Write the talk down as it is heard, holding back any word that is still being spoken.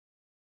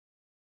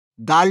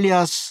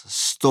Dalia's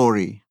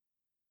story.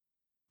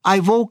 I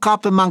woke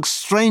up among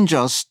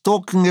strangers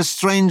talking a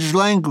strange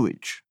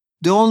language.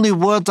 The only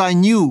words I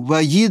knew were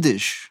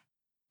Yiddish.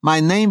 My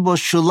name was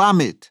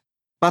Shulamit,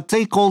 but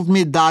they called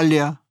me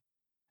Dalia,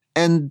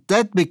 and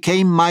that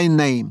became my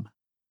name.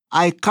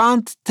 I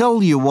can't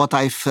tell you what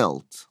I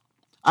felt.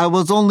 I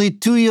was only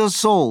 2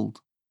 years old.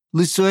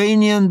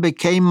 Lithuanian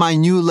became my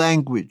new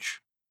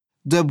language.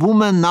 The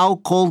woman now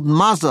called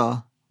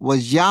mother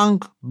was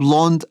young,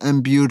 blonde,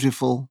 and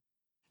beautiful.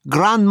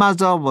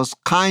 Grandmother was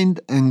kind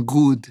and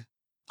good.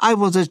 I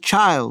was a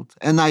child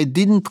and I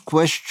didn't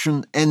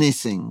question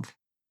anything.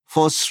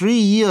 For 3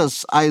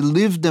 years I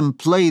lived and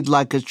played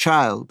like a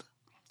child,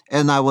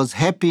 and I was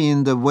happy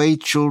in the way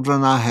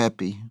children are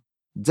happy.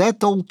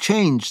 That all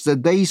changed the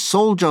day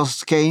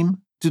soldiers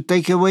came to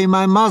take away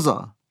my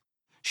mother.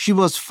 She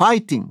was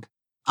fighting.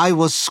 I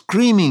was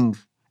screaming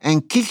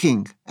and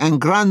kicking, and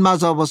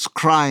grandmother was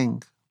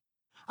crying.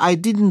 I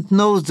didn't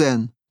know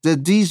then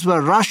that these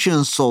were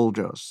Russian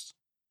soldiers.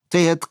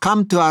 They had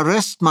come to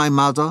arrest my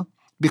mother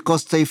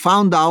because they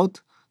found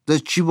out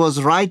that she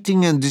was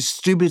writing and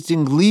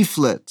distributing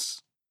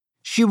leaflets.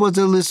 She was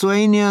a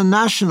Lithuanian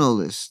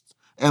nationalist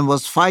and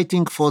was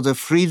fighting for the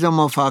freedom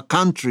of our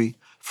country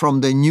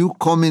from the new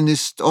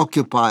communist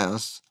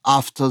occupiers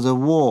after the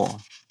war.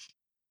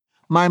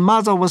 My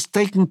mother was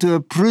taken to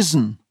a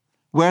prison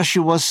where she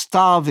was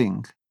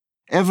starving.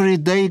 Every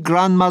day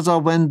grandmother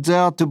went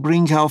there to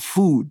bring her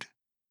food.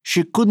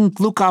 She couldn't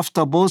look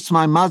after both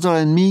my mother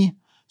and me,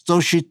 so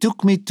she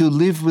took me to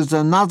live with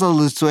another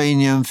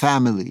Lithuanian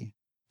family.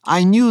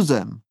 I knew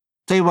them.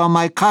 They were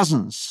my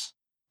cousins.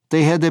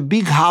 They had a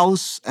big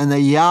house and a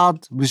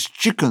yard with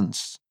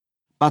chickens,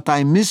 but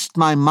I missed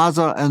my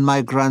mother and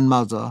my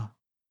grandmother.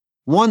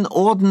 One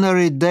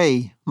ordinary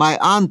day, my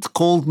aunt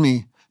called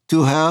me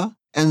to her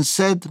and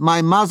said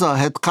my mother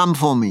had come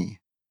for me.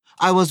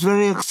 I was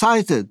very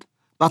excited,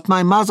 but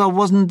my mother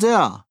wasn't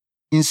there.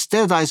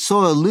 Instead, I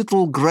saw a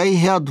little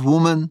gray-haired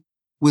woman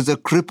with a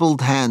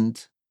crippled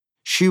hand.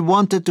 She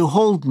wanted to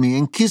hold me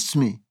and kiss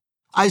me.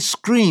 I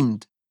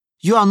screamed,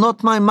 "You are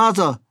not my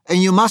mother,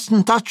 and you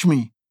mustn't touch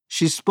me."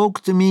 She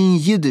spoke to me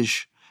in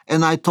Yiddish,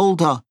 and I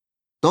told her,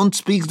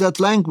 "Don't speak that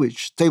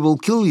language, they will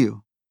kill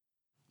you."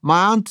 My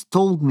aunt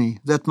told me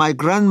that my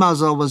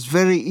grandmother was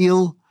very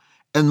ill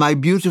and my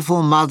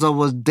beautiful mother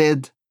was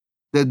dead,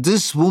 that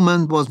this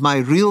woman was my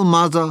real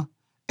mother,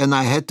 and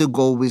I had to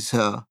go with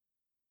her.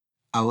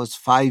 I was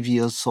 5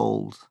 years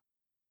old.